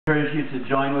encourage you to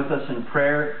join with us in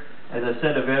prayer. As I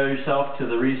said, avail yourself to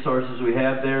the resources we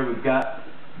have there. We've got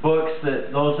books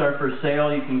those are for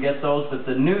sale. You can get those, but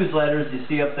the newsletters you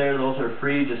see up there, those are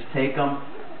free. Just take them,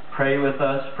 pray with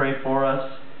us, pray for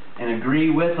us, and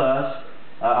agree with us.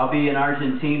 I'll be in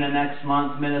Argentina next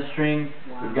month ministering.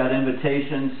 We've got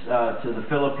invitations to the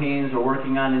Philippines. We're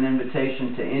working on an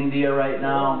invitation to India right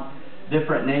now.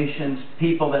 Different nations,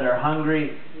 people that are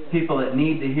hungry, people that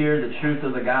need to hear the truth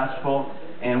of the gospel.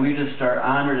 And we just are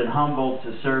honored and humbled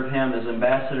to serve Him as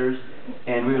ambassadors.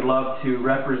 And we would love to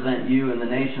represent you in the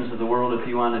nations of the world if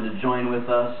you wanted to join with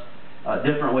us.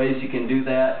 Different ways you can do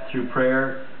that through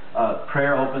prayer.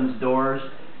 Prayer opens doors.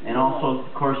 And also,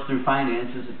 of course, through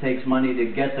finances. It takes money to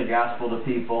get the gospel to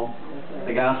people.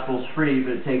 The gospel's free,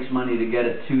 but it takes money to get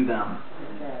it to them.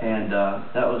 And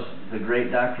that was the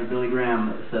great Dr. Billy Graham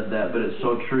that said that, but it's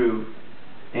so true.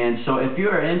 And so if you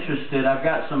are interested, I've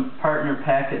got some partner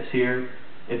packets here.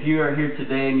 If you are here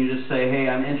today and you just say, hey,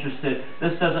 I'm interested,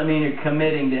 this doesn't mean you're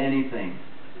committing to anything.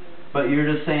 But you're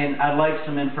just saying, I'd like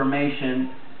some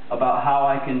information about how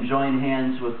I can join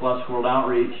hands with Lusk World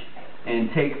Outreach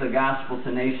and take the gospel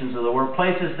to nations of the world,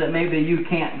 places that maybe you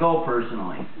can't go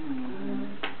personally.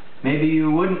 Maybe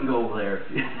you wouldn't go there.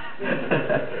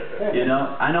 You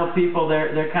know, I know people,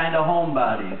 they're kind of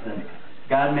homebodies, and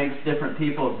God makes different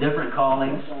people with different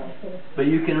callings, but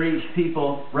you can reach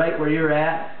people right where you're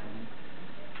at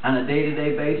on a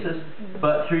day-to-day basis,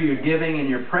 but through your giving and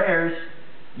your prayers,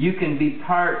 you can be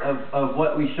part of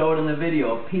what we showed in the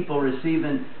video, people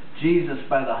receiving Jesus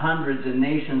by the hundreds in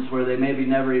nations where they maybe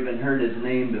never even heard His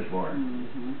name before.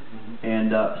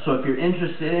 And so if you're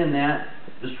interested in that,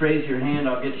 just raise your hand.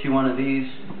 I'll get you one of these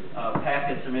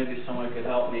packets, or maybe someone could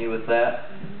help me with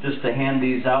that, just to hand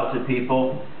these out to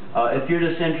people. If you're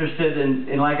just interested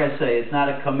in, like I say, it's not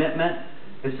a commitment.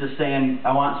 It's just saying,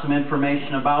 I want some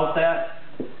information about that.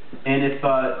 And if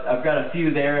I've got a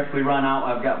few there. If we run out,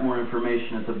 I've got more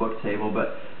information at the book table.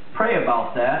 But pray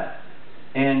about that.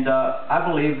 And I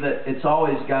believe that it's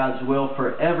always God's will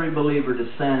for every believer to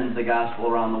send the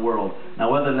gospel around the world.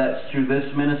 Now, whether that's through this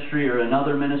ministry or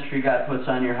another ministry God puts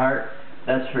on your heart,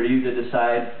 that's for you to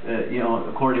decide, you know,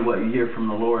 according to what you hear from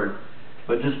the Lord.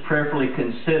 But just prayerfully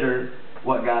consider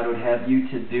what God would have you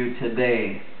to do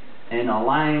today and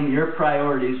align your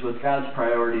priorities with God's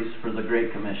priorities for the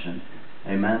Great Commission.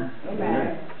 Amen?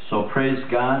 Amen. So praise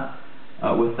God.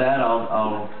 With that,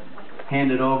 I'll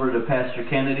hand it over to Pastor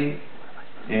Kennedy.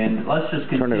 And let's just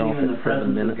continue in the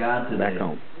presence of God today.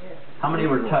 How many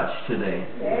were touched today?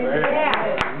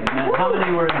 Amen. How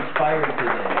many were inspired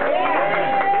today?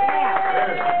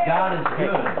 God is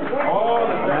good.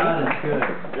 God is good.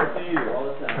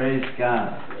 Praise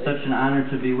God. Such an honor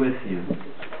to be with you.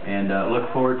 And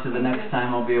look forward to the next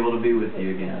time I'll be able to be with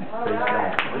you again. Praise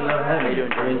God. We love having you.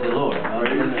 Praise the Lord.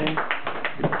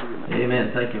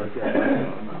 Amen. Thank you.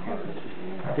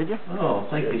 Did you? Oh,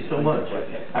 thank you so much.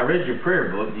 I read your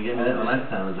prayer book. You gave me that one last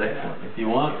time. It was excellent. If you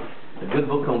want a good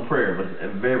book on prayer, it was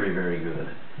very, very good.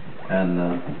 And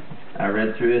I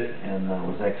read through it, and it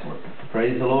was excellent.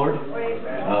 Praise the Lord.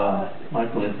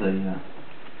 Michael is a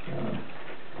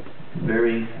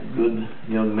very good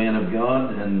young man of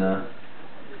God, and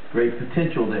great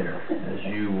potential there as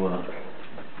you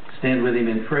stand with him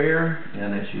in prayer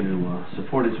and as you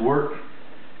support his work.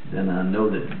 Then I know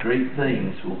that great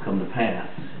things will come to pass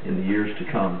in the years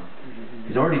to come.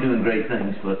 He's already doing great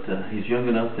things, but he's young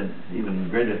enough that even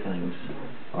greater things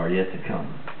are yet to come.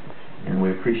 And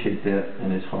we appreciate that in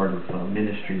his heart of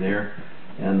ministry there.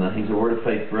 And he's a Word of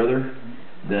Faith brother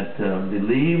that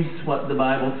believes what the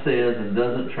Bible says and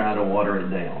doesn't try to water it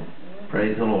down.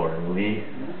 Praise the Lord. And we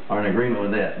are in agreement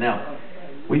with that. Now,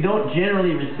 we don't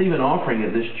generally receive an offering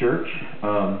at this church.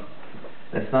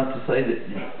 That's not to say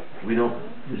that we don't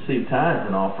receive tithes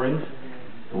and offerings.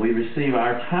 We receive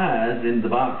our tithes in the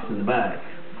box in the back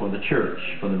for the church,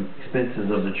 for the expenses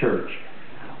of the church.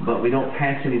 But we don't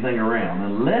pass anything around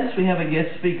unless we have a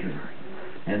guest speaker.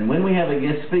 And when we have a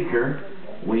guest speaker,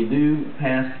 we do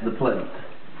pass the plate.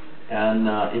 And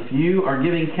if you are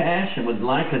giving cash and would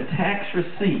like a tax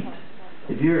receipt,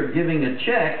 if you're giving a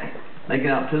check, make it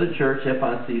out to the church,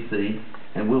 FICC,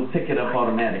 and we'll pick it up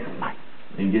automatically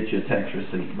and get you a tax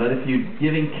receipt. But if you're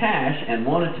giving cash and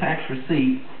want a tax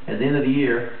receipt at the end of the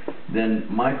year, then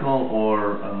Michael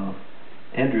or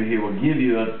Andrew here will give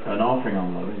you an offering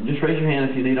envelope. And just raise your hand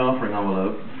if you need an offering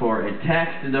envelope for a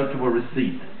tax-deductible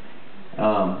receipt.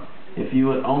 If you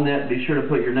would own that, be sure to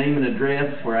put your name and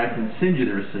address where I can send you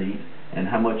the receipt and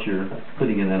how much you're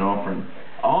putting in that offering.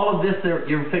 All of this that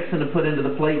you're fixing to put into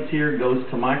the plates here goes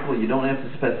to Michael. You don't have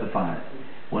to specify it.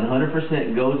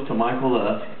 100% goes to Michael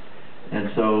Lusk. And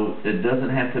so it doesn't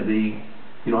have to be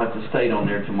You don't have to state on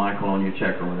there to Michael on your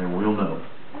check or whatever. We'll know.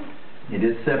 It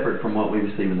is separate from what we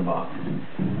receive in the box.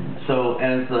 So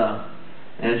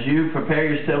as you prepare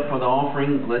yourself for the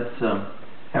offering, let's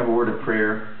have a word of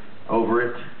prayer over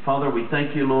it. Father, we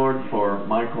thank you, Lord, for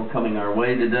Michael coming our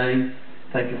way today.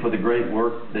 Thank you for the great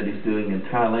work that he's doing in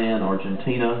Thailand,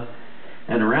 Argentina,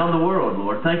 and around the world,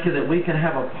 Lord. Thank you that we can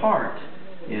have a part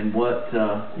in what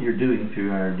you're doing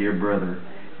through our dear brother.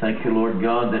 Thank you, Lord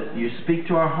God, that you speak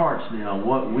to our hearts now,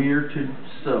 what we're to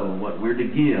sow, what we're to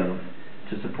give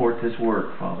to support this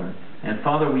work, Father. And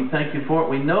Father, we thank you for it.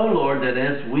 We know, Lord, that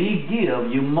as we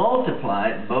give, you multiply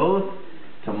it both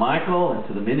to Michael and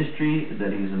to the ministry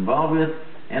that he's involved with,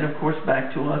 and of course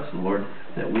back to us, Lord,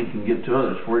 that we can give to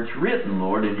others. For it's written,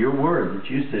 Lord, in your word that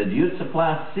you said you'd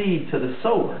supply seed to the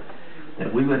sower,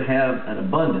 that we would have an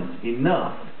abundance,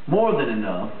 enough, more than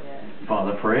enough,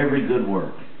 Father, for every good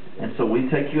work. And so we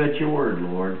take you at your word,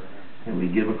 Lord, and we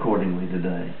give accordingly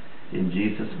today. In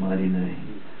Jesus' mighty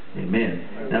name.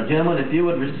 Amen. Now, gentlemen, if you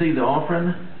would receive the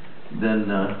offering,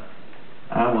 then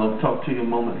I will talk to you a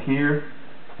moment here.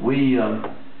 We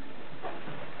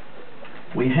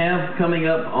have coming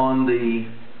up on the,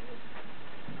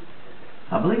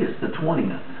 I believe it's the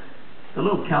 20th. The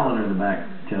little calendar in the back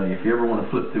tell you, if you ever want to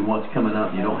flip through what's coming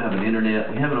up, you don't have an internet.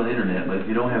 We have it on the internet, but if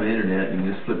you don't have an internet, you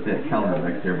can just flip that calendar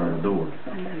back there by the door.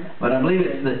 But I believe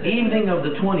it's the evening of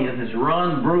the 20th. It's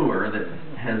Ron Brewer that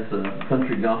has the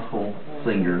country gospel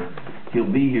singer.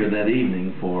 He'll be here that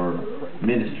evening for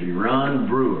ministry. Ron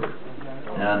Brewer.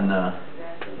 And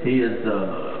he is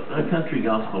a country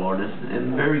gospel artist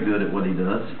and very good at what he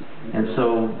does. And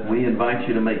so we invite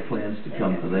you to make plans to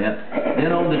come to that.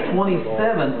 Then on the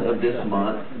 27th of this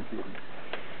month,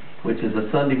 which is a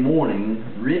Sunday morning,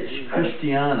 Rich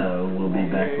Cristiano will be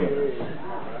back with us.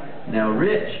 Now,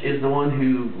 Rich is the one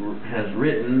who has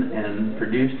written and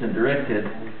produced and directed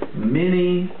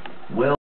many